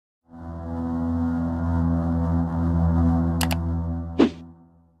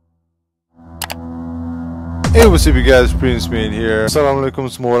Hey, what's up you guys, PrinceMeed here. Assalamualaikum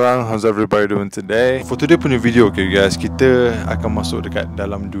semua orang. How's everybody doing today? For today punya video, okay guys, kita akan masuk dekat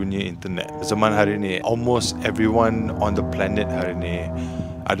dalam dunia internet. Zaman hari ni, almost everyone on the planet hari ni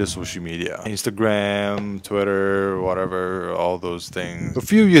ada social media. Instagram, Twitter, whatever, all those things. A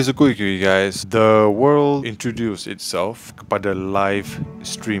few years ago, okay guys, the world introduced itself kepada live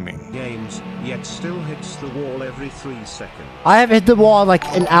streaming. Games, yet still hits the wall every 3 seconds. I have hit the wall like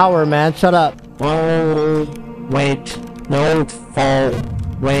an hour, man. Shut up. Wait, no, fall,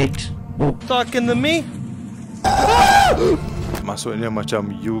 wait. Talking to me? Maksudnya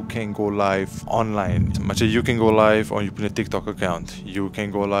macam you can go live online. Macam you can go live on you punya TikTok account, you can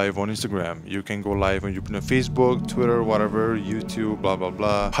go live on Instagram, you can go live on you punya Facebook, Twitter, whatever, YouTube, blah blah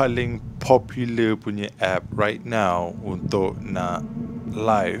blah. Paling popular punya app right now untuk nak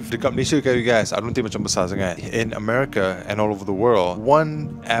live dekat Malaysia kan you guys, I don't think macam besar sangat. In America and all over the world,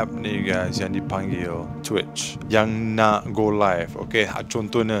 one app ni you guys yang dipanggil Twitch yang nak go live. Okay,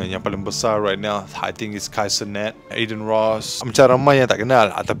 contohnya yang paling besar right now, I think is Kaisernet, Aiden Ross. Macam ramai yang tak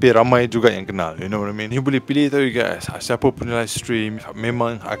kenal, tapi ramai juga yang kenal. You know what I mean? You boleh pilih tau you guys, siapa punya live stream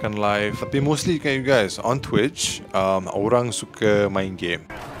memang akan live. Tapi mostly kan you guys on Twitch, orang suka main game.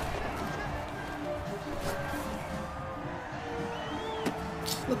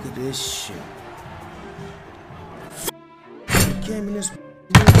 Look at this shit. Came in this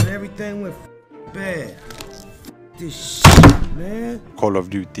and everything went bad. This shit, man. Call of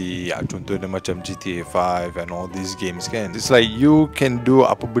Duty, contohnya macam GTA 5 and all these games kan. It's like you can do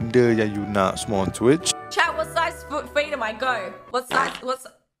apa benda yang you nak semua on Twitch. Chat, what size feet am I go? What size? What's?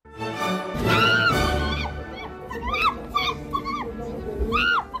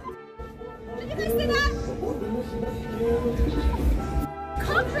 Did you guys see that?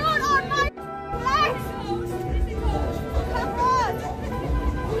 Come on my legs! Come on!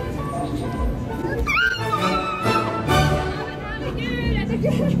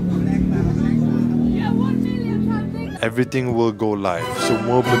 Everything will go live.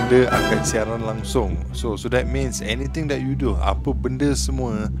 Semua benda akan siaran langsung. So that means anything that you do, apa benda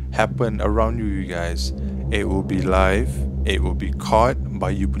semua happen around you guys, it will be live, it will be caught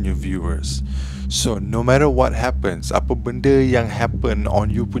by you punya viewers. So no matter what happens, apa benda yang happen on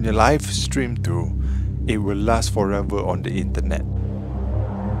you punya live stream tu, it will last forever on the internet.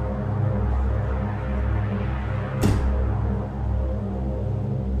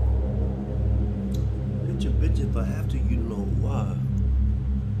 Bitch, if I have to, you know why.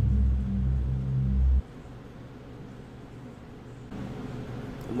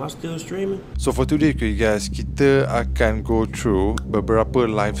 Am I still streaming? So for today okay guys, kita akan go through beberapa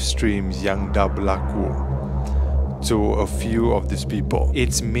live streams yang dah berlaku to a few of these people.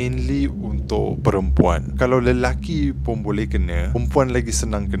 It's mainly untuk perempuan. Kalau lelaki pun boleh kena, perempuan lagi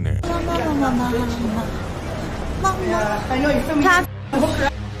senang kena. I know you filming.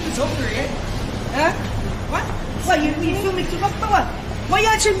 It's over it. Huh? What? What, you filming too much? What? Why you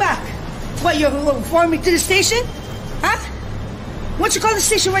answering back? What, you're informing to the station? Huh? What you call the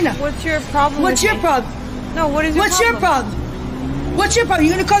station right now? What's your problem? What's your problem? No, what is your What's your problem? What's your problem?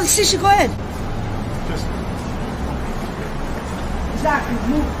 You gonna call the station? Go ahead. Exactly.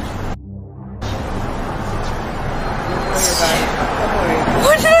 Move.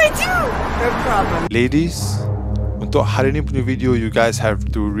 What did I do? No problem. Ladies, untuk hari ni punya video, you guys have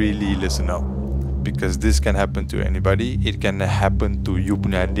to really listen up. Because this can happen to anybody. It can happen to you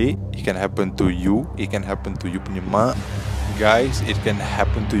punya adik, it can happen to you, it can happen to you punya mak. Guys, it can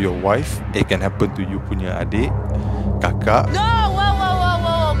happen to your wife, it can happen to you punya adik, kakak. No,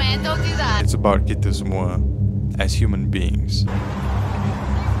 whoa, man, don't do that. It's about kita semua as human beings.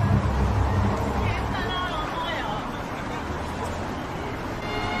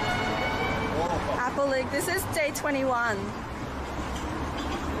 Apple League, this is day 21.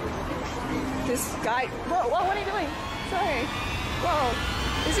 This guy, whoa, what are you doing? Sorry. Whoa,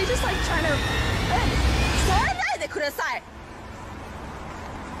 is he just like trying to...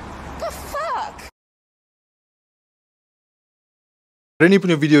 The fuck? Hari ni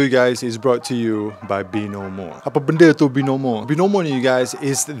punya video you guys is brought to you by Binomo. Apa benda tu Binomo? Binomo ni you guys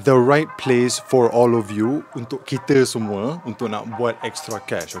is the right place for all of you, untuk kita semua, untuk nak buat extra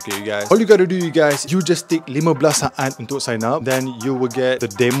cash. Okay you guys, all you gotta do you guys, you just take 15 saat untuk sign up, then you will get the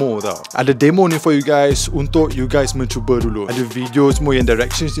demo tau. Ada demo ni for you guys, untuk you guys mencuba dulu. Ada video semua yang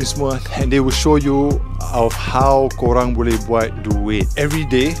directions ni semua, and they will show you of how korang boleh buat duit every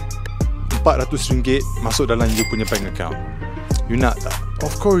day. RM400 masuk dalam you punya bank account. You nak tak?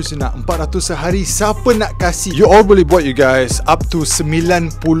 Of course you nak. 400 sehari, siapa nak kasih? You all boleh buat you guys up to 90%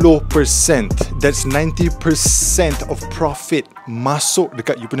 That's 90% of profit masuk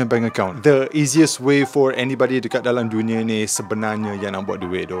dekat you punya bank account. The easiest way for anybody dekat dalam dunia ni sebenarnya yang nak buat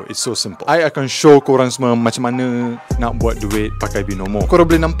duit tu, it's so simple. I akan show korang semua macam mana nak buat duit pakai binomo. Korang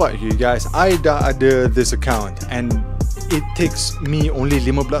boleh nampak you guys, I dah ada this account and it takes me only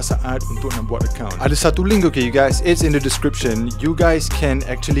 15 saat untuk nak buat account. Ada satu link, okay you guys, it's in the description. You guys can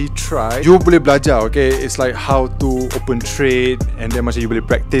actually try. You boleh belajar, okay? It's like how to open trade and then macam you boleh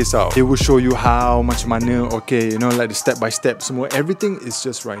practice tau. They will show you how, macam mana, okay, you know, like the step by step semua. Everything is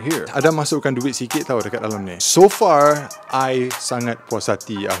just right here. Ada masukkan duit sikit tau dekat dalam ni. So far, I sangat puas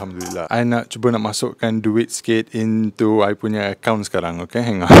hati, alhamdulillah. I nak cuba nak masukkan duit sikit into I punya account sekarang, okay?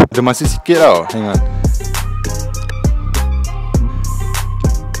 Hang on. Ada masih sikit tau, hang on.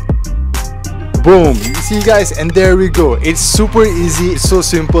 Boom, you see guys, and there we go. It's super easy, it's so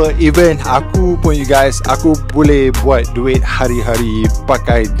simple. Even aku pun you guys, aku boleh buat duit hari-hari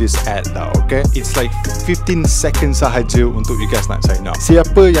pakai this ad tau, okay? It's like 15 seconds sahaja untuk you guys nak sign up.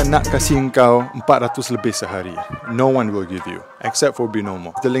 Siapa yang nak kasih kau 400 lebih sehari? No one will give you, except for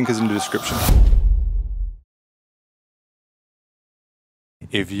Binomo. The link is in the description.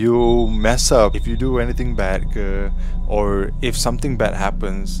 If you mess up, if you do anything bad ke, or if something bad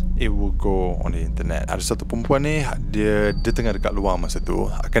happens, it will go on the internet. Ada satu perempuan ni, dia tengah dekat luar masa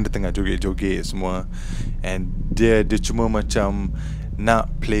tu, akan dia tengah joget-joget semua, and dia cuma macam nak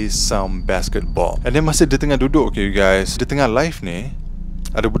play some basketball. And then masa dia tengah duduk, okay you guys, dia tengah live ni,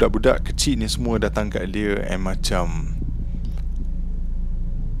 ada budak-budak kecil ni semua datang kat dia and macam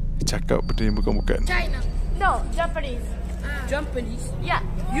cakap benda yang bukan-bukan. China. No, Japanese. Japanese? Yeah.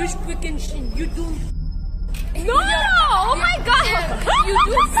 You speaking you do. No! Oh my god! You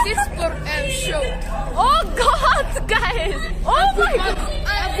do sister show. Oh god, guys! Oh my god!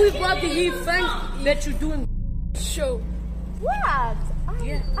 Everybody here thinks that you're doing show. What?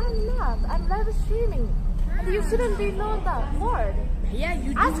 I'm not. I'm live streaming. You shouldn't be known that word. Yeah,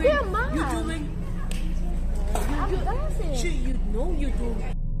 you Ask doing. your mom. You doing. I'm dancing. You know you do.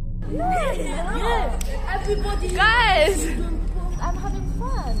 No, Yes. Everybody. guys! I'm having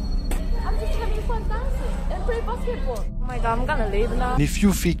fun. I'm just having fun dancing and play basketball. Oh my god, I'm gonna leave now. If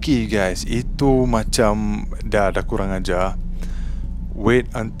you fikir guys, itu macam dah kurang ajar,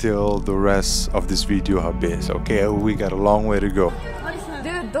 wait until the rest of this video habis. Okay, we got a long way to go.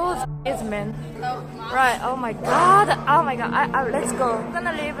 Dude, those is man. Right, oh my god. Oh my god, let's go. I'm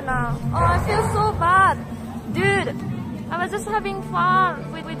gonna leave now. Oh, I feel so bad. Dude, I was just having fun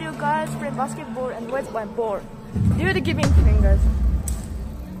with you guys playing basketball and where's my board? Dude, giving fingers.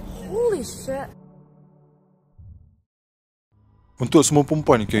 Holy shit. Untuk semua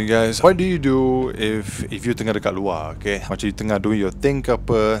perempuan, okay guys, what do you do if you tengah dekat luar, okay? Macam you tengah doing your thing ke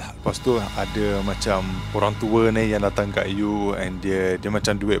apa, lepas tu ada macam orang tua ni yang datang kat you and dia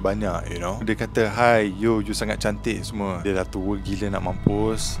macam duit banyak, you know? Dia kata, hi, you sangat cantik semua. Dia dah tua gila nak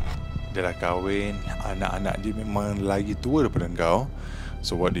mampus, dia dah kahwin, anak-anak dia memang lagi tua daripada kau.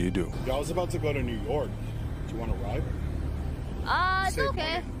 So what do you do? Yeah, I was about to go to New York. Do you want to ride? It's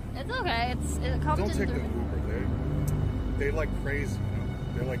okay. It's okay. It comes Don't take the to Uber. They like crazy, you know?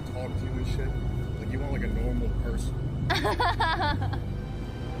 They like talk to you and shit. Like you want like a normal person.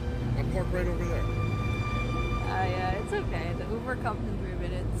 I'll park right over there. Yeah, it's okay. The Uber comes in 3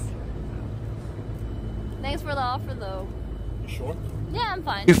 minutes. Thanks for the offer though. You sure? Yeah, I'm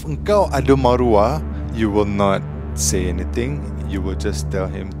fine. If engkau ada maruah, you will not say anything. You will just tell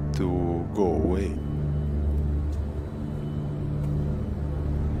him to go away.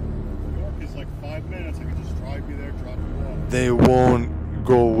 New York is like 5 minutes. I can just drive you there, drop you off. They won't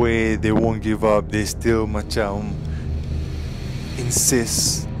go away. They won't give up. They still macam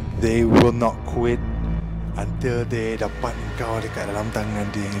insist. They will not quit until they dapat engkau dekat dalam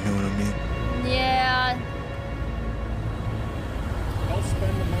tangan dia. You know what I mean? Yeah, I'll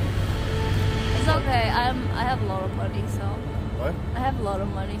spend the money. it's okay. I have a lot of money, so What? I have a lot of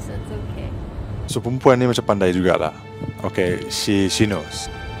money, so it's okay. So perempuan ni macam pandai jugalah. Okay, she knows.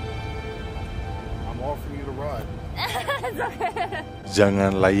 I'm offering you to ride. It's okay.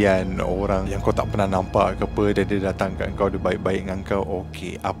 Jangan layan orang yang kau tak pernah nampak ke apa, dan dia datang kat kau, dia baik-baik dengan kau.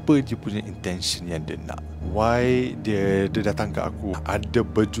 Okay, apa dia punya intention yang dia nak? Why dia datang kat aku? Ada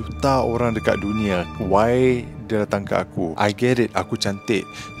berjuta orang dekat dunia. Why dia datang kat aku? I get it, aku cantik,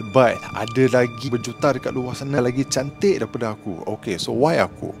 but ada lagi berjuta dekat luar sana lagi cantik daripada aku. Okay, so why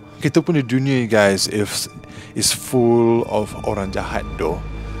aku? Kita punya dunia guys is full of orang jahat doh.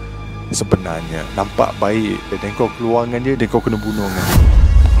 Sebenarnya nampak baik, dan kau keluar dengan dia, dan kau kena bunuh dengan dia.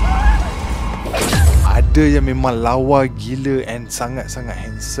 Ada yang memang lawa gila and sangat-sangat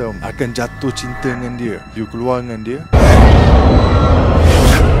handsome, akan jatuh cinta dengan dia. You keluar dengan dia,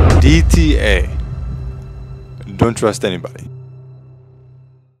 DTA. Don't trust anybody.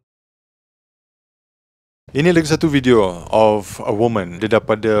 Ini lagi satu video of a woman. Dia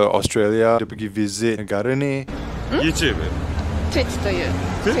daripada Australia. Dia pergi visit negara ni. YouTube. Twitch という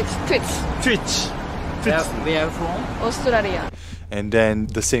Twitch. Where from? Australia. And then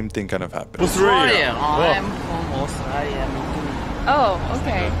the same thing kind of happened. Australia. I'm from Australia. Oh,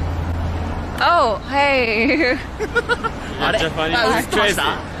 okay. Oh, hey. Japan is crazy.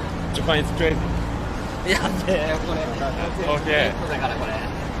 Japan is crazy. Okay.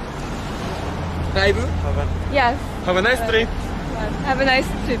 Yes. Have a nice trip. Have a nice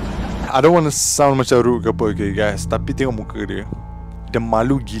trip. I don't want to sound macam rude ke apa, okay guys, tapi tengok muka dia. Dia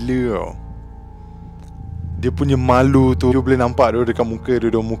malu gila tau. Dia punya malu tu, you boleh nampak tu dekat muka dia.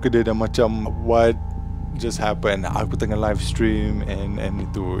 Muka dia dah macam, what just happened? Aku tengah live stream and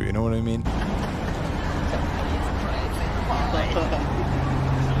itu, you know what I mean?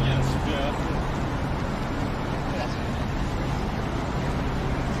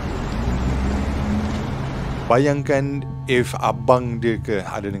 Bayangkan if abang dia ke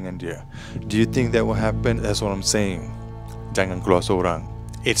ada dengan dia. Do you think that will happen? That's what I'm saying. Jangan keluar seorang.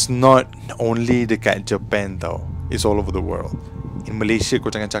 It's not only dekat Japan tau. It's all over the world. In Malaysia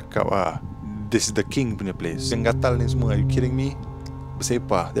kau jangan cakap this is the king punya place. Yang gatal ni semua, are you kidding me?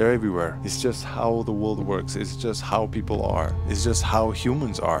 Bersepah, they're everywhere. It's just how the world works. It's just how people are. It's just how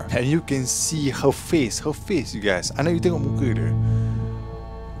humans are. And you can see her face you guys. Anak you tengok muka dia.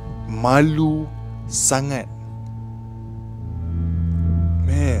 Malu sangat.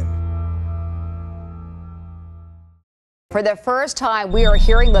 Man. For the first time, we are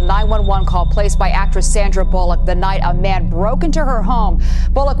hearing the 911 call placed by actress Sandra Bullock the night a man broke into her home.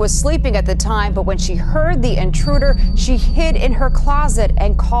 Bullock was sleeping at the time, but when she heard the intruder, she hid in her closet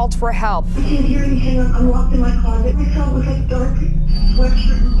and called for help. I can't hear anything. I'm locked in my closet. I felt it was like dark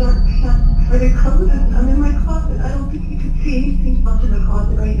sweatshirt and dark stuff. Are they closed? I'm in my closet. I don't think you can see anything else in the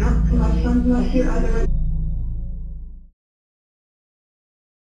closet right now. My son's not here either.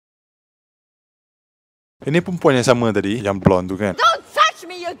 Ini perempuan yang sama tadi, yang blonde tu kan? Don't touch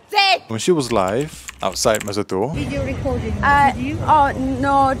me, you dick! When she was live outside masa tu. Video recording. Oh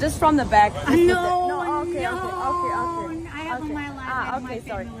no, just from the back. No, okay. I have on my lap. Okay,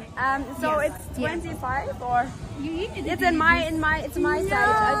 sorry. So Yes, it's yes. 25 or It's it's my side. It's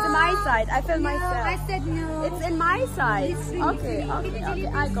my side. I feel myself. I said no. It's in my side. Okay.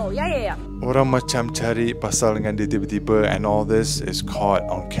 I go. Yeah. Orang macam cari pasal dengan dia tiba-tiba and all this is caught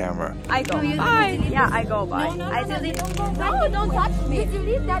on camera. I go. Bye. Yeah, I go. Bye. I delete. No, don't touch me.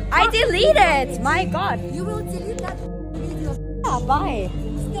 Delete that. I delete it. My God. You will delete that video. Yeah, bye.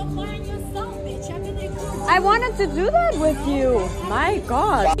 Stop lying yourself, bitch. I'm gonna do I wanted to do that with you. My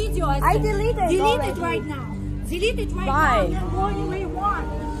God. video. I deleted it Delete already. it right now. Delete it right Bye. now. You're going where you want.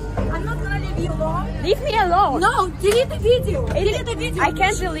 I'm not gonna leave you alone. Leave me alone. No, delete the video. Delete the video. I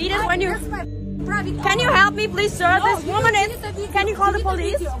can't delete it when you. That's my private. Can you help me, please, sir? No, This you woman delete is. the video. Can you call the Delete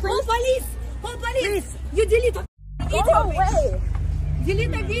police? video. Please. Call police. Call police. Please. You delete the video. Go away.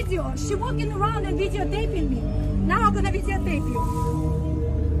 Delete the video. She walking around and videotaping me. Now I'm gonna videotape you.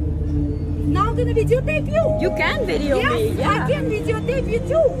 Now I'm gonna videotape you. You can video me. Yes, Yeah. I can videotape you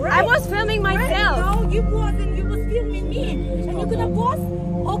too, right? I was filming myself. Right? No, you wasn't. You was filming me. And you're gonna post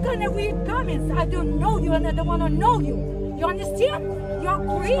all kind of weird comments. I don't know you and I don't wanna know you. You understand? You're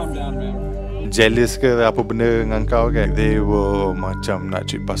crazy. Jealous ke apa benda dengan kau kan? They will macam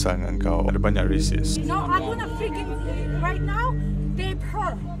nak cik pasal dengan kau. Ada banyak racist. No, I'm gonna freaking right now tape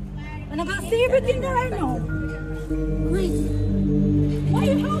her. And I'm gonna say everything that I know. Crazy. Why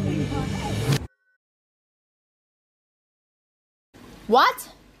are you helping her? What?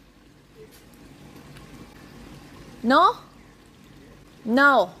 No?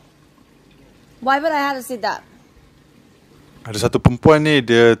 No. Why would I have to see that? Ada satu perempuan ni,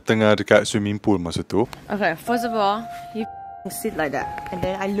 dia tengah dekat swimming pool masa tu. Okay, first of all, you sit like that. And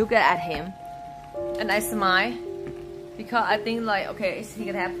then I look at him. And I smile. Because I think like, okay, he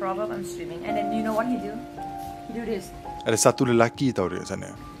can have problem, I'm streaming. And then you know what he do? He do this. Ada satu lelaki tau dia sana.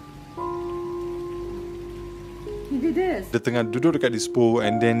 He did this. Dia tengah duduk dekat dispo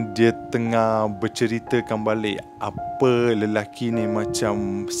and then dia tengah berceritakan balik apa lelaki ni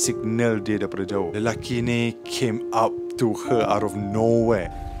macam signal dia daripada jauh. Lelaki ni came up to her out of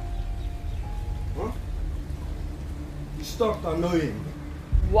nowhere. Huh? You start annoying me.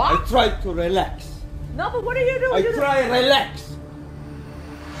 What? I tried to relax. No, but what do you do? I try relax.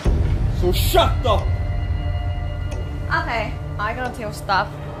 So shut up. Okay, I'm gonna tell stuff.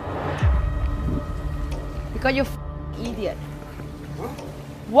 Because you idiot.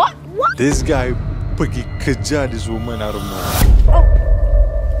 What? This guy pergi kejar this woman out of nowhere.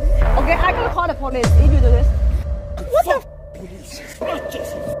 police if you do this. What the?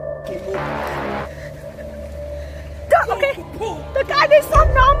 Okay, the guy is not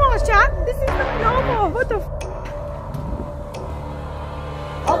normal, Jack. This is not normal. What the?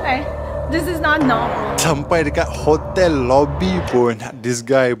 Okay, this is not normal. Sampai dekat hotel lobby pun this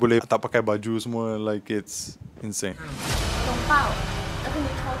guy boleh tak pakai baju semua, like it's insane. 拥抱，而且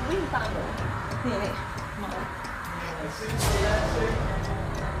你超微棒的，你毛。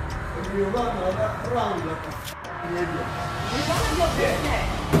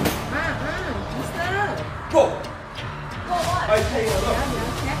Go. I pay a lot.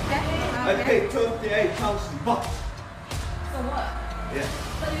 I paid 28,000 bucks. So what? Yeah.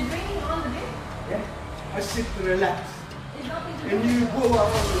 So you're drinking on the day? Yeah. I sit to relax. It's nothing to do And with you go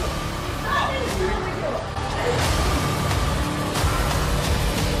out on the... Nothing to do with you.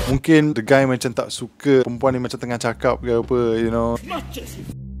 Mungkin the guy macam tak suka perempuan ni macam tengah cakap ke apa, you know.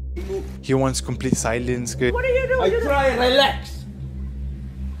 He wants complete silence ke. What are you doing? I try and relax.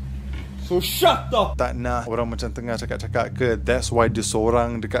 So shut up. Tak nak orang macam tengah cakap-cakap ke. That's why dia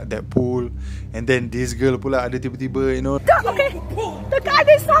seorang dekat that pool. And then this girl pula ada tiba-tiba, you know. Okay, the guy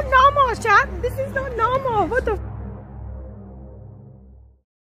is not normal, Jack. This is not normal. What the?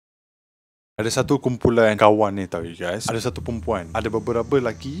 Ada satu kumpulan kawan ni tau you guys. Ada satu perempuan. Ada beberapa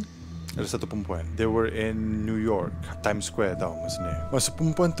lelaki. Ada satu perempuan. They were in New York, Times Square tau masa ni. Masa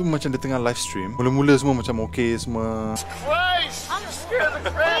perempuan tu macam dia tengah live stream. Mula-mula semua macam okay semua. Christ! I'm scared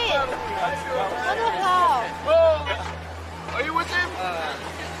the crap out of me. What the hell? Oh, are you with him?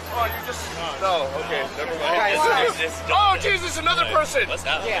 Oh, you just... No, okay, never mind. Oh, Jesus, another person! What's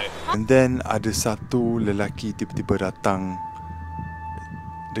happening? And then ada satu lelaki tiba-tiba datang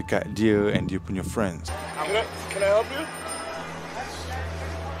dekat dia and dia punya friends. Can I help you?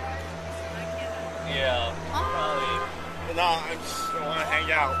 Yeah, probably. No, I just don't want to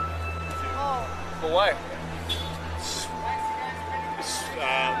hang out. Oh. But why?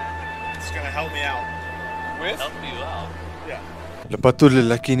 It's gonna help me out. With? Help you out? Yeah. Lepas tu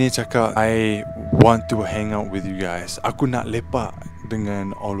lelaki ni cakap, I want to hang out with you guys. Aku nak lepak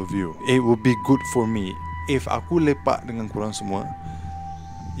dengan all of you. It would be good for me. If aku lepak dengan korang semua,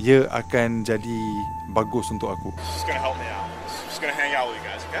 ia akan jadi bagus untuk aku. It's gonna help me out. Just gonna hang out with you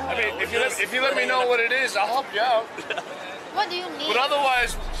guys, okay? I mean, if you let me know what it is, I'll help you out. What do you need? But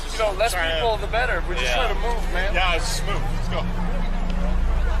otherwise, you know, less people, the better. We're just trying to move, man. Yeah, let's just move. Let's go.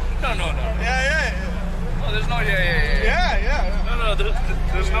 No. Yeah. No, there's no yeah. No,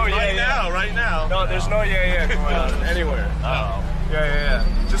 there's no yeah. Right now. No, there's no yeah going on anywhere. Oh. Yeah.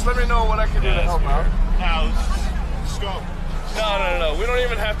 Just let me know what I can do to help out. Now, let's go. No. We don't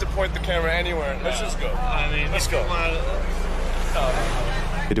even have to point the camera anywhere. Let's just go. I mean, let's go. No.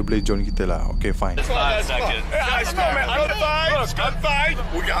 Dia boleh join kita lah. Okay, fine. 5 seconds. Let's go, man. I'm fine.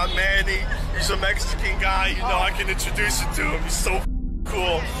 We got Manny. He's a Mexican guy. You know, I can introduce you to him. He's so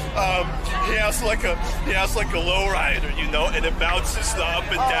cool. He has like a lowrider, you know, and it bounces the up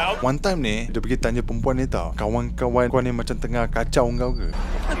and down. One time ni, dia pergi tanya perempuan ni tau, kawan-kawan kau ni macam tengah kacau kau ke?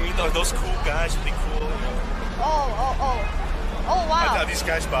 You know, those cool guys would be cool, you know. Oh, wow. Are these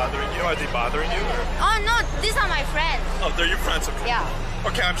guys bothering you? Are they bothering you? Or? Oh, no, these are my friends. Oh, they're your friends, okay. Yeah.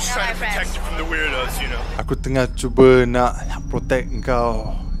 Okay, I'm just trying to protect you from the weirdos, you know. Aku tengah cuba nak protect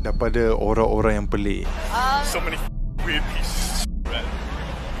kau daripada orang-orang yang pelik. So many weird pieces of shit, right?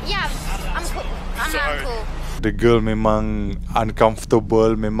 Yeah, I'm cool. I'm not cool. The girl memang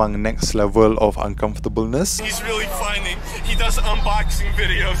uncomfortable, memang next level of uncomfortableness. He's really funny. He does unboxing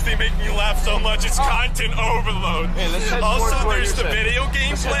videos. They make me laugh so much. It's content overload. Hey, also, there's the video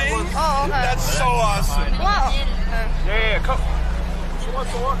game playing. Oh, okay. That's so awesome. Wow. Yeah, come. She wants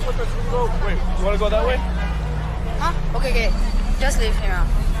to walk with us. Wait, you want to go that way? Huh? Okay. Just leave here.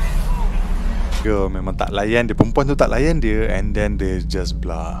 Girl memang tak layan dia, perempuan tu tak layan dia, and then they just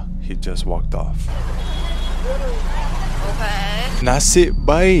blah. He just walked off. Okay. Nasib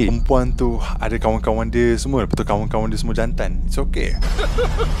baik perempuan tu ada kawan-kawan dia semua. Lepas tu kawan-kawan dia semua jantan. It's okay.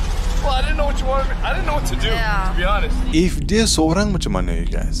 Well, I didn't know what you wanted. I didn't know what to do, to be honest. If dia seorang macam mana you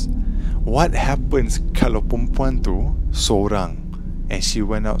guys? What happens kalau perempuan tu seorang and she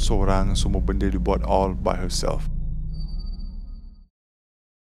went out seorang, semua benda dia buat all by herself?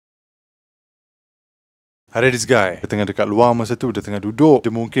 Ada this guy, dia tengah dekat luar masa tu, dia tengah duduk.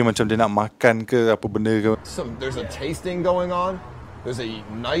 Dia mungkin macam dia nak makan ke apa benda ke. There's a tasting going on, there's a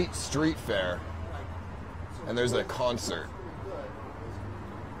night street fair, and there's a concert.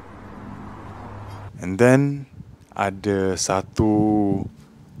 And then, ada satu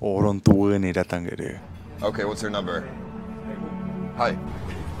orang tua ni datang ke dia. Okay, what's your number? Hi.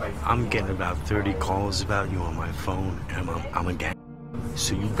 I'm getting about 30 calls about you on my phone, and I'm a gang.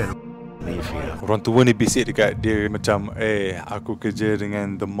 So you better leave here. Orang tua ni bisik dekat dia macam, aku kerja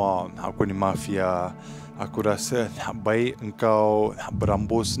dengan the mob, aku ni mafia. Aku rasa baik engkau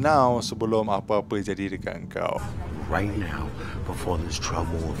berambus now sebelum apa-apa jadi dekat engkau. Right now, before there's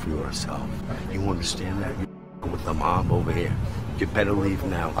trouble with yourself. You understand that? You're with the mob over here. You better leave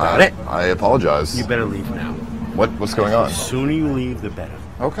now. Got it? I apologize. You better leave now. What's going on? The sooner you leave, the better.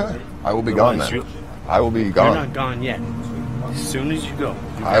 Okay. I will be gone then. I will be gone. You're not gone yet. As soon as you go,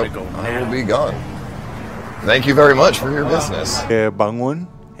 you gotta go now. I will be gone. Thank you very much for your business. Dia bangun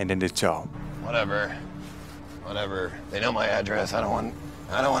and then dia ciao. Whatever. They know my address. I don't want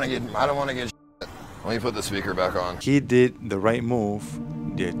to get shit. Let me put the speaker back on. He did the right move.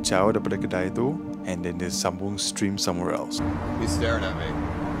 Dia ciao daripada kedai tu and then dia sambung stream somewhere else. He's staring at me.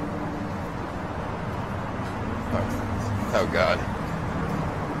 Oh God.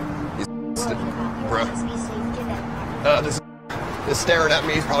 He's bruh. This staring at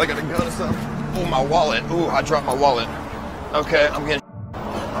me. He's probably gonna go to some. Oh, my wallet. Ooh, I dropped my wallet. Okay, I'm getting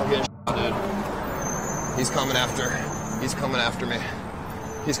shot, dude. He's coming after me.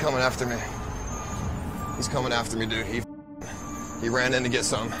 He's coming after me, dude. He ran in to get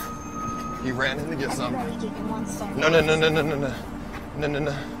some. No.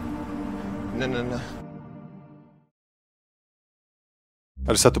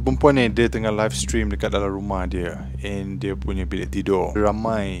 Ada satu perempuan ni, dia tengah live stream dekat dalam rumah dia, and dia punya bilik tidur.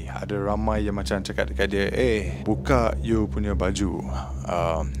 Ada ramai yang macam cakap dekat dia, buka you punya baju,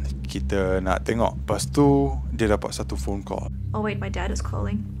 kita nak tengok. Lepas tu dia dapat satu phone call. Oh wait, my dad is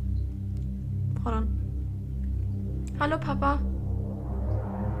calling. Hold on. Hello, Papa.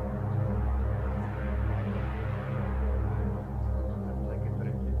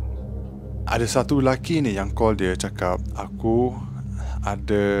 Ada satu lelaki ni yang call dia, cakap, aku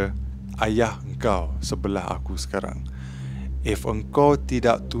ada ayah engkau sebelah aku sekarang. If engkau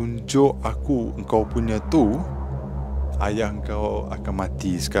tidak tunjuk aku engkau punya tu, ayah engkau akan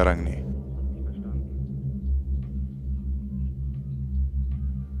mati sekarang ni.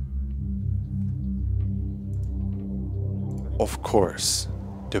 Of course,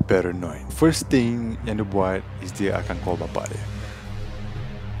 dia paranoid. First thing yang dia buat is dia akan call bapak dia.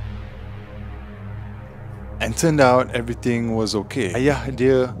 And turned out everything was okay. Ayah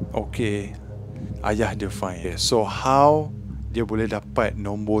dia okay. Ayah dia fine. So how dia boleh dapat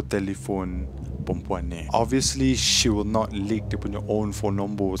nombor telefon perempuan ni? Obviously she will not leak dia punya own phone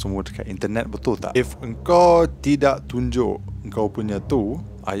number semua dekat internet, betul tak? If engkau tidak tunjuk engkau punya tu,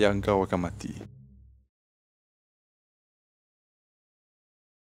 ayah engkau akan mati.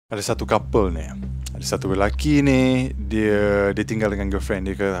 Ada satu couple ni. Ada satu lelaki ni, dia tinggal dengan girlfriend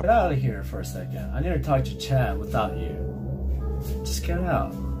dia ke. Get out of here for a second. I need to talk to Chad without you. Just get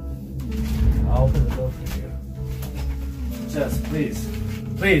out. I'll open the door for you. Jess, please.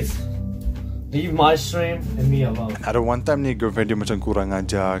 Leave my stream and me alone. Ada one time ni girlfriend dia macam kurang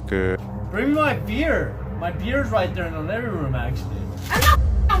ajar ke. Bring me my beer. My beer's right there in the living room actually. I'm not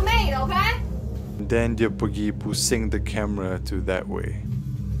a maid, okay? Then dia pergi pusing the camera to that way.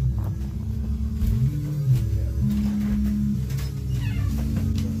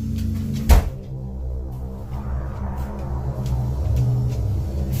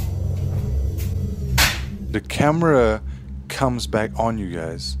 The camera comes back on you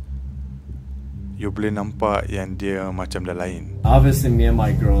guys. You boleh nampak yang dia macam dah lain. Obviously me and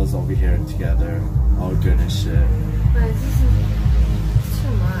my girls over here together. All good and shit. But this is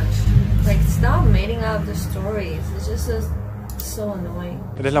too much. Like, stop making up the stories. It's just so annoying.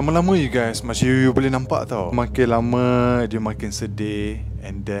 Dan lama-lama you guys, macam you boleh nampak tau, makin lama dia makin sedih,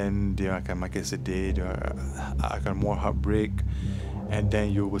 and then dia akan makin sedih, dia akan more heartbreak, and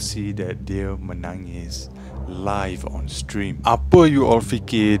then you will see that dia menangis live on stream. Apa you all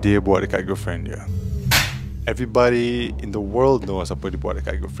fikir dia buat dekat girlfriend dia? Everybody in the world knows apa dia buat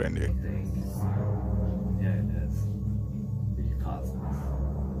dekat girlfriend dia. Yeah, it is. You caused this.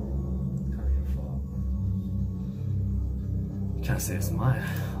 It's kind of your fault. You can't say it's mine.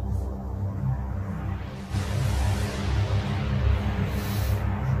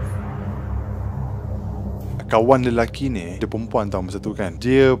 Kawan lelaki ni, dia perempuan tau masa tu kan,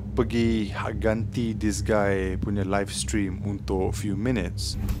 dia pergi ganti this guy punya live stream untuk few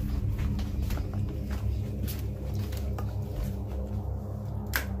minutes.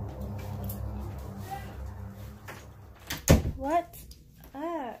 What?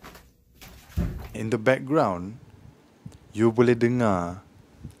 In the background, you boleh dengar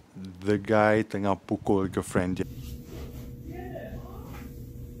the guy tengah pukul girlfriend dia.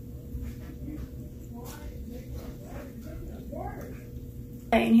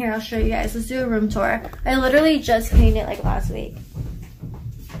 In here, I'll show you guys. Let's do a room tour. I literally just cleaned it like last week.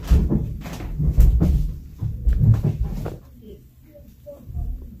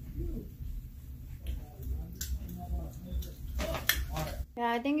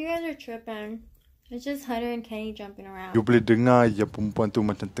 Yeah, I think you guys are tripping. It's just Hunter and Kenny jumping around. You boleh dengar ya perempuan tu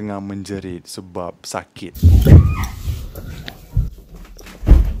macam tengah menjerit sebab sakit.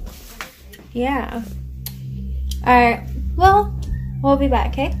 Yeah. Alright, well, we'll be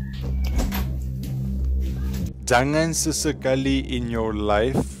back, okay? Jangan sesekali in your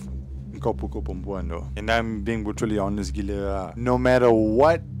life kau pukul perempuan tu. And I'm being brutally honest gila lah. No matter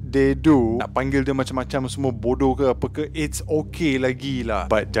what they do, nak panggil dia macam-macam semua bodoh ke apa ke, it's okay lagi lah.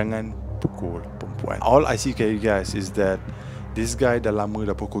 But jangan pukul perempuan. All I see you guys is that this guy dah lama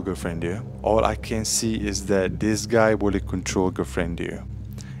dah pukul girlfriend dia. All I can see is that this guy boleh control girlfriend dia.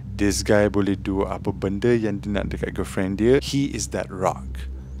 This guy boleh do apa benda yang dia nak dekat girlfriend dia. He is that rock.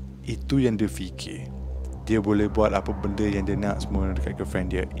 Itu yang dia fikir. Dia boleh buat apa benda yang dia nak semua dekat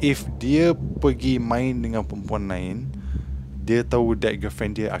girlfriend dia. If dia pergi main dengan perempuan lain, dia tahu that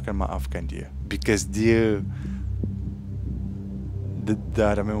girlfriend dia akan maafkan dia. Because dia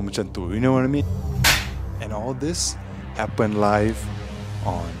dah memang macam tu. You know what I mean? And all this happened live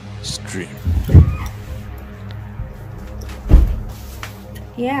on stream.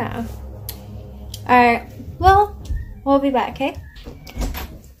 Yeah. Alright, well, we'll be back, okay?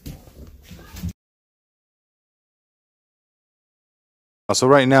 So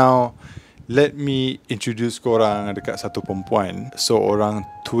right now, let me introduce korang dekat satu perempuan. Seorang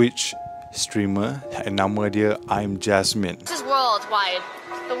Twitch streamer, and nama dia I'm Jasmine. This is worldwide.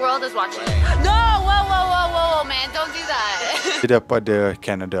 The world is watching. No, whoa, man, don't do that. Dia daripada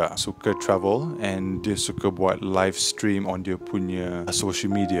Canada, suka travel and dia suka buat live stream on dia punya social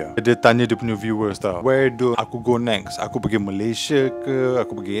media. Dia tanya dia punya viewers tau, where do aku go next? Aku pergi Malaysia ke?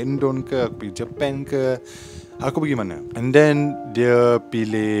 Aku pergi Indon ke? Aku pergi Japan ke? Aku pergi mana? And then dia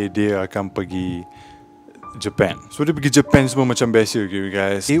pilih dia akan pergi Japan. So dia pergi Japan semua macam biasa, okay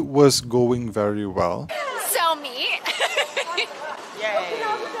guys. It was going very well. So me.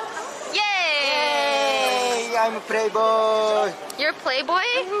 Yay! I'm a playboy. You're a playboy?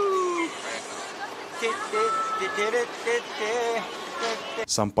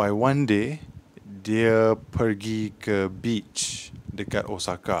 Sampai one day dia pergi ke beach dekat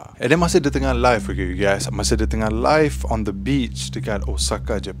Osaka. And then masa dia tengah live, okay guys, masa dia tengah live on the beach dekat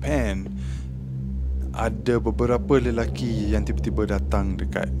Osaka, Japan, ada beberapa lelaki yang tiba-tiba datang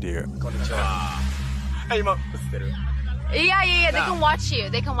dekat dia. Yeah, they can watch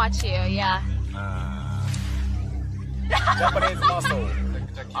you. They can watch you, yeah. Japanese muscle.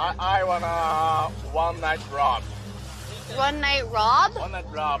 I wanna one night rob. One night rob? One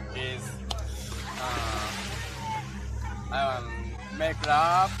night rob is make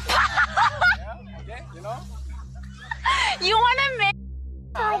love. Yeah, okay, you know? You wanna make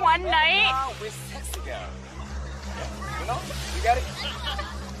for one night? With sexy girl. You know? You got it?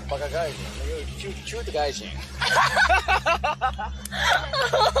 Baka guys, cute guys.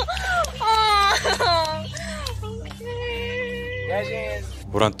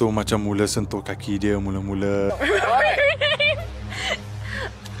 Orang tu macam mula sentuh kaki dia mula-mula.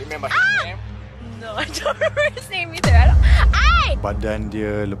 Remember his name? No, I don't remember his name either. Badan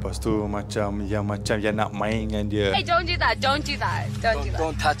dia, lepas tu macam yang nak main dengan dia. Hey, don't do that. Don't do that. Don't do that.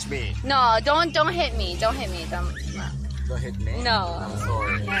 Don't touch me. No, don't hit me. Don't hit me. Don't hit me. No. I'm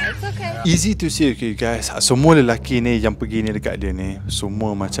sorry. No, it's okay. Easy to see, okay guys. Semua lelaki ni yang pergi ni dekat dia ni,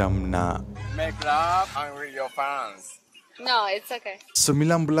 semua macam nak make love. I'm with your fans. No, it's okay.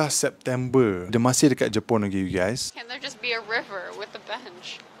 19 September. Dia masih dekat Jepun lagi, you guys. Can there just be a river with a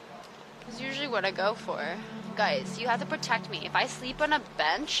bench? That's usually what I go for. Guys, you have to protect me. If I sleep on a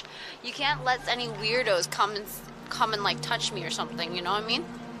bench, you can't let any weirdos come and like touch me or something, you know what I mean?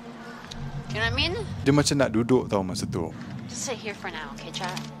 You know what I mean? Dia macam nak duduk tau masa tu. Just sit here for now, okay,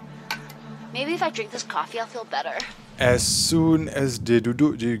 chat? Maybe if I drink this coffee, I'll feel better. As soon as dia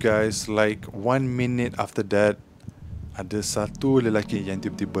duduk je, you guys, like 1 minute after that, ada satu lelaki yang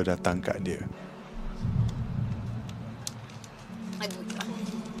tiba-tiba datang kat dia.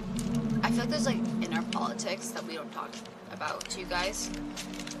 I feel like there's like inner politics that we don't talk about to you guys.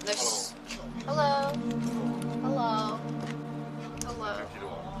 There's hello.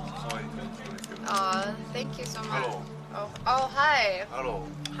 Thank you so much. Oh, hi. Hello.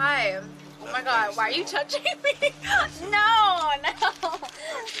 Hi. Oh my God, why are you touching me? No,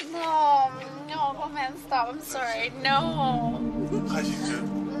 come on, stop. I'm sorry. No.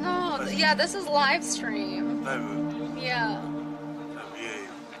 No, yeah, this is live stream. Yeah.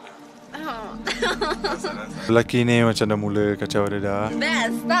 Oh. Lelaki ni macam dah mula kacau dia dah.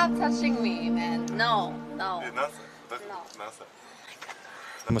 Man, stop touching me, man. No.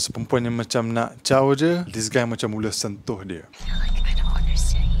 Masa perempuan yang macam nak caw je, this guy macam mula sentuh dia. I don't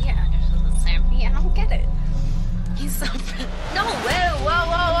understand. Yeah, I don't get it. He's so no, whoa.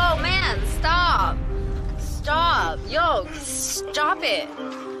 stop it.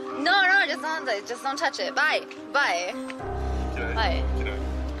 No, just don't touch it. Bye. Bye. Bye.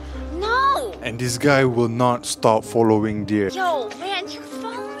 No! And this guy will not stop following dear. Yo, man, you're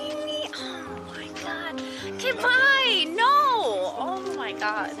following me? Oh my god. Okay, bye! No! Oh my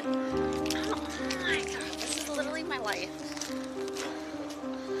god. Oh my god, this is literally my life.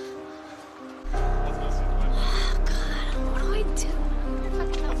 Oh god, what do I do?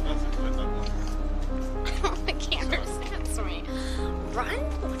 I can't understand me. Run?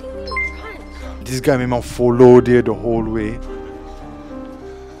 What do you mean run? This guy memang follow dia the whole way.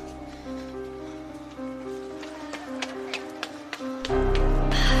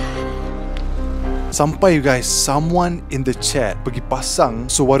 Sampai you guys, someone in the chat pergi pasang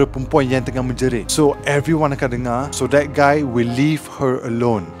suara perempuan yang tengah menjerit. So everyone akan dengar. So that guy will leave her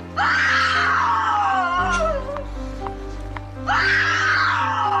alone.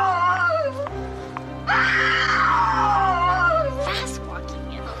 Fast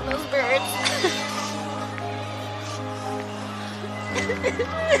walking in on those birds.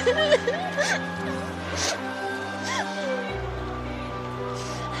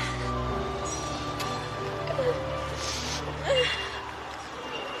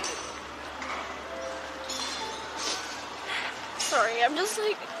 Sorry, I'm just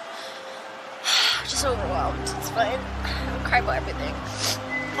like, just overwhelmed. It's fine. I'll cry about everything.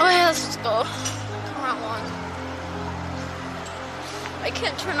 Oh yeah, let's just go. Round one. I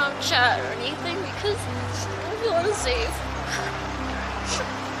can't turn on chat or anything because I feel unsafe.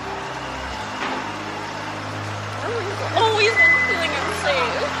 I'm always feeling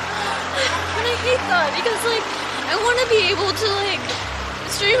unsafe. And I hate that because like, I want to be able to like,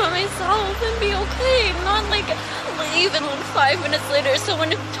 stream on myself and be okay, not like leave and 5 minutes later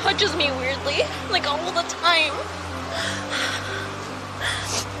someone touches me weirdly, like all the time.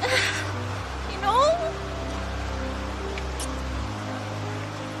 You know?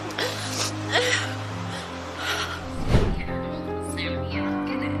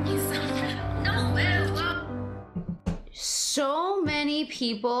 So many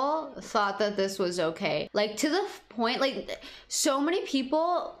people thought that this was okay. Like to the point, like so many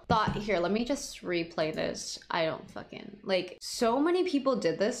people thought, here, let me just replay this. I don't fucking, like so many people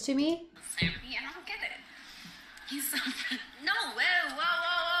did this to me. Sammy, I don't get it. He's no,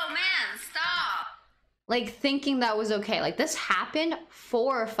 whoa, man, stop. Like thinking that was okay. Like this happened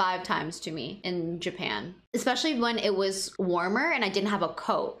 4 or 5 times to me in Japan. Especially when it was warmer and I didn't have a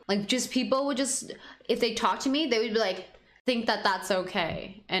coat. Like just people would just, if they talked to me, they would be like, think that that's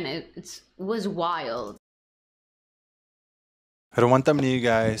okay, and it was wild. Ada one time ni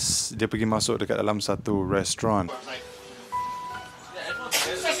guys, dia pergi masuk dekat dalam satu restaurant.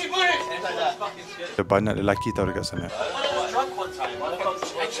 Ada banyak lelaki tau dekat sana.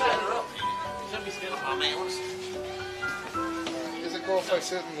 Is it cool if I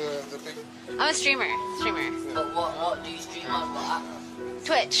sit in the big... I'm a streamer. What do you stream on?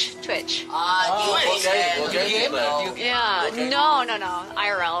 Twitch. Twitch. Yeah, no.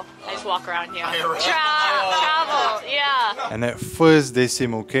 IRL. I just walk around here. Travel, yeah. And at first they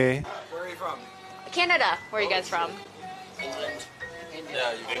seem okay. Where are you from? Canada. Where are you guys from? England.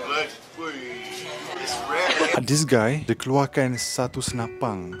 It's rare. This guy, dia keluarkan satu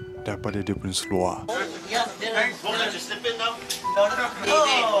senapang daripada dia punya seluar.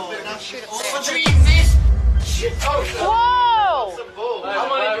 Whoa!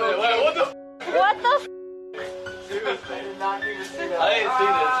 What the f? I didn't see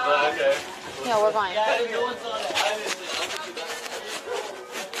this, but okay. Yeah, we're fine.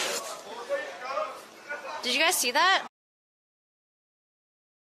 Did you guys see that?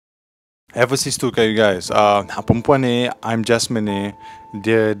 Ever since tu kayu guys, perempuan ni, I'm Jasmine ni,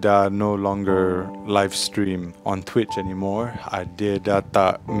 dia dah no longer live stream on Twitch anymore. Dia dah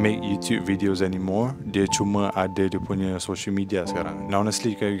tak make YouTube videos anymore. Dia cuma ada dia punya social media sekarang. And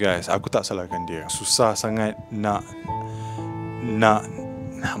honestly kayu guys, aku tak salahkan dia. Susah sangat nak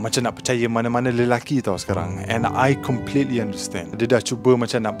macam nak percaya mana-mana lelaki tau sekarang. And I completely understand. Dia dah cuba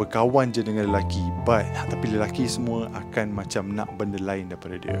macam nak berkawan je dengan lelaki, tapi lelaki semua akan macam nak benda lain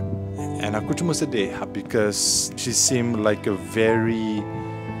daripada dia. And aku cuma sedih because she seemed like a very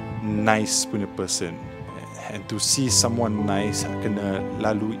nice punya person. And to see someone nice kena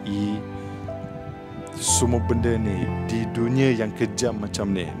lalui semua benda ni di dunia yang kejam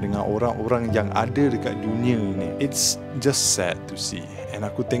macam ni dengan orang-orang yang ada dekat dunia ni, it's just sad to see. And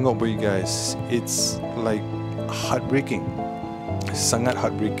aku tengok boy guys, it's like heartbreaking. Sangat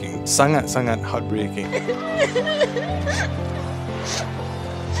heartbreaking. Sangat-sangat heartbreaking.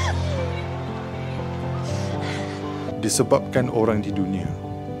 Disebabkan orang di dunia,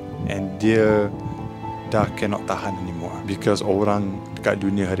 and dia dah cannot tahan anymore. Because orang dekat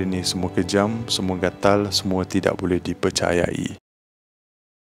dunia hari ni semua kejam, semua gatal, semua tidak boleh dipercayai.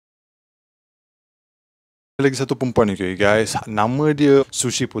 Lagi satu perempuan ni, okay, guys. Nama dia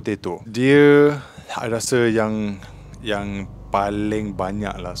Sushi Potato. Dia rasa yang paling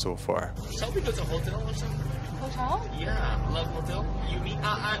banyak lah so far. Shall we go to hotel or something? Hotel? Yeah, love hotel. You mean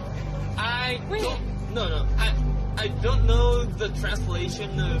I don't. No. I don't know the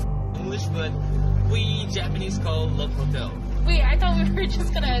translation of English, but we Japanese call love hotel. Wait, I thought we were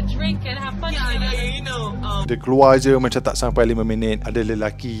just gonna drink and have fun. Yeah, you know. Dia keluar je macam tak sampai 5 minit, ada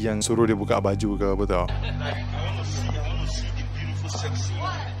lelaki yang suruh dia buka baju ke apa tau.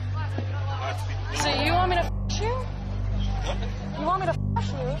 So you want me to f*** you? You want me to f***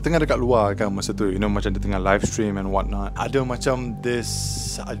 you? Tengah dekat luar kan masa tu, you know, macam dia tengah live stream and whatnot. Ada macam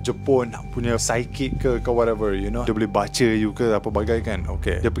this Jepun punya psychic ke whatever, you know. Dia boleh baca you ke apa bagai kan.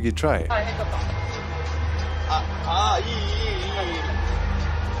 Okay, dia pergi try.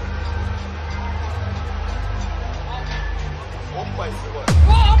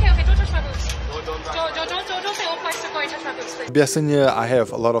 Oh, okay, don't touch my boobs. Don't say oppa sugoi, touch my boobs, please. Biasanya I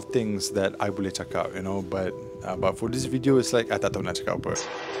have a lot of things that I boleh cakap, you know, but for this video it's like I tak tahu nak cakap apa.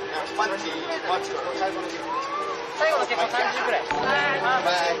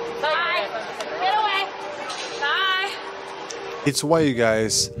 It's why you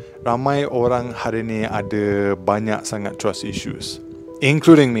guys, ramai orang hari ni ada banyak sangat trust issues,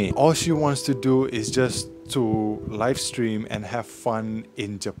 including me. All she wants to do is just to live stream and have fun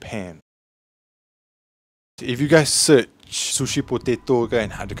in Japan. If you guys search Sushi Potato kan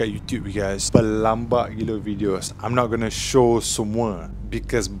dekat YouTube, you guys, berlambak gila videos. I'm not gonna show semua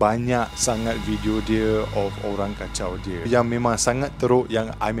because banyak sangat video dia of orang kacau dia yang memang sangat teruk, yang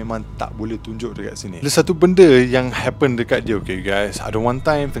I memang tak boleh tunjuk dekat sini. Ada satu benda yang happen dekat dia, okay guys. Ada one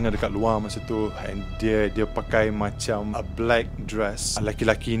time tengah dekat luar masa tu, and dia pakai macam a black dress.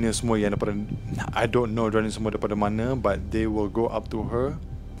 Laki-laki ni semua yang daripada, I don't know diorang semua daripada mana, but they will go up to her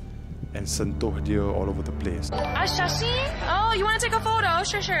and sentuh dia all over the place. Shashi? Oh, you want to take a photo?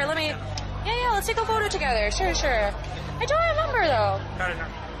 Sure. Let me... Yeah, let's take a photo together. Sure. I don't remember though.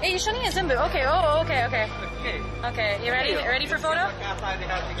 Hey, Shani is Zimbu. Okay, okay. Okay, you ready? Ready for photo?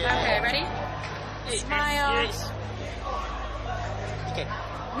 Okay, ready? Smile. Okay.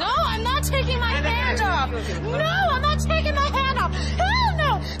 No, I'm not taking my hand off. No, I'm not taking my hand off. Hell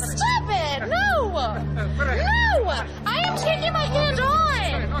no! Stop it! No! I am taking my hand on!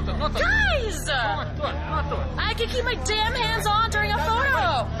 Guys! I can keep my damn hands on during a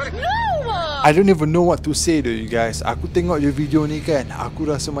photo! No! I don't even know what to say to you guys. Aku tengok je video ni kan, aku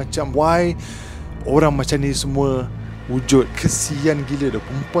rasa macam why orang macam ni semua wujud. Kesian gila dah.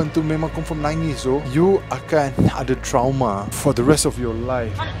 Perempuan tu memang confirm nangis, so you akan ada trauma for the rest of your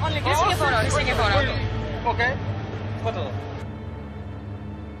life. Just take a photo. Okay. Photo.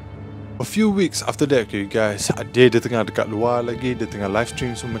 A few weeks after that, okay guys, dia tengah dekat luar lagi, dia tengah live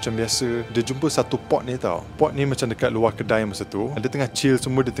stream semua macam biasa. Dia jumpa satu pot ni tau. Pot ni macam dekat luar kedai masa tu. Dia tengah chill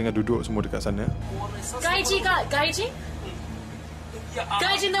semua, dia tengah duduk semua dekat sana. Gaiji?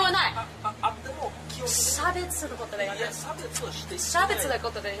 Gaiji de wa nai. 差別することだよね。差別する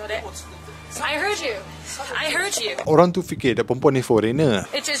ことだよね。I heard you. Orang tu fikir dah perempuan ni foreigner.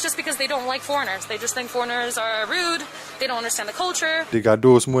 It's just because they don't like foreigners. They just think foreigners are rude. They don't understand the culture. Dia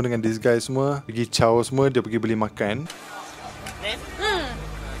gaduh semua dengan this guy semua. Pergi chow semua, dia pergi beli makan.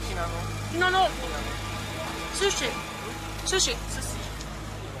 No. Sushi.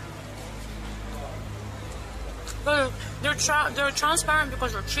 They're transparent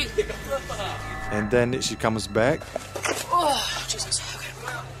because they're cheap. And then she comes back. Oh, Jesus. Okay.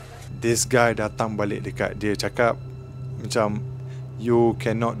 This guy datang balik dekat dia, cakap macam, you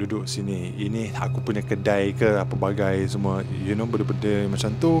cannot duduk sini. Ini aku punya kedai ke apa bagai semua. You know, benda-benda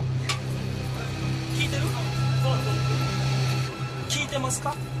macam tu.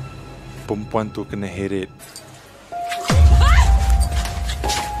 Perempuan tu kena heret.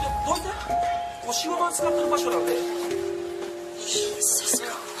 Jesus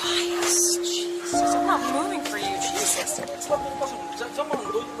Christ. Jesus, I'm not moving for you, Jesus.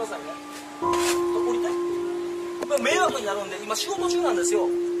 迷惑になるんで今仕事中なんですよ。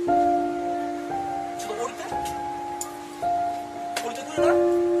ちょっと降りて。降りてくれない？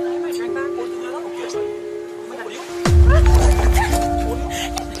降りてくれない？オッケー。降りよ。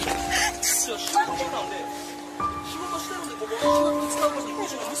仕事中なんで。仕事してるんでここ使う場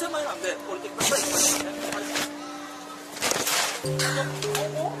所20万円なんで降りてください。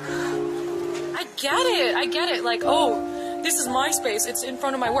I get it. Like, oh, this is my space. It's in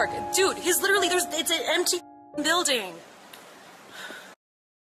front of my work. Dude, it's an empty building.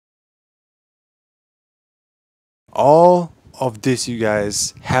 All of this, you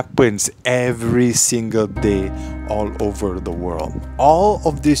guys, happens every single day all over the world. All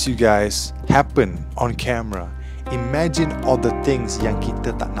of this, you guys, happen on camera. Imagine all the things yang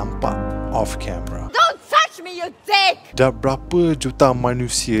kita tak nampak off camera. Don't touch me, you dick! Dah berapa juta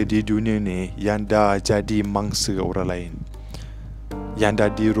manusia di dunia ni yang dah jadi mangsa orang lain, yang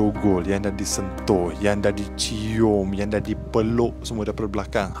dah dirogol, yang dah disentuh, yang dah dicium, yang dah dipeluk semua daripada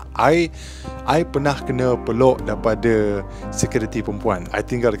belakang. I pernah kena peluk daripada security perempuan. I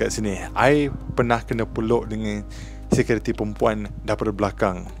tinggal dekat sini. I pernah kena peluk dengan security perempuan daripada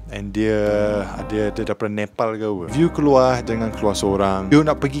belakang, and dia daripada Nepal ke apa. View keluar, jangan keluar seorang. You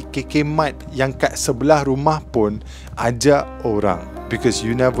nak pergi kekemat yang kat sebelah rumah pun, ajak orang, because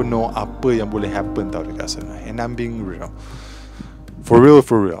you never know apa yang boleh happen tau dekat sana. And I'm being real. For real,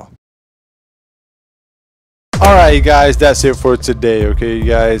 for real. Alright guys, that's it for today. Okay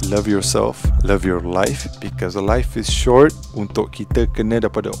guys, love yourself, love your life, because life is short untuk kita kena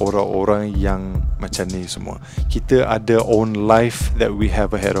daripada orang-orang yang macam ni semua. Kita ada own life that we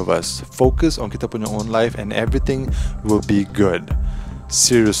have ahead of us. Focus on kita punya own life and everything will be good.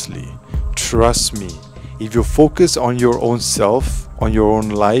 Seriously, trust me. If you focus on your own self, on your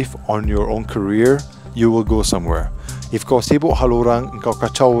own life, on your own career, you will go somewhere. If kau sibuk hal orang, kau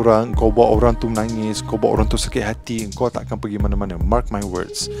kacau orang, kau buat orang tu menangis, kau buat orang tu sakit hati, kau tak akan pergi mana-mana. Mark my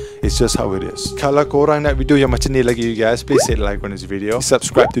words. It's just how it is. Kalau korang nak video yang macam ni lagi, you guys, please hit like on this video.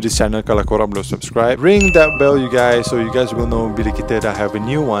 Subscribe to this channel kalau korang belum subscribe. Ring that bell, you guys, so you guys will know bila kita dah have a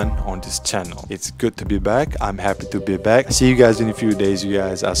new one on this channel. It's good to be back. I'm happy to be back. See you guys in a few days, you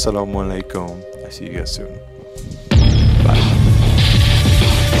guys. Assalamualaikum. I see you guys soon. Bye.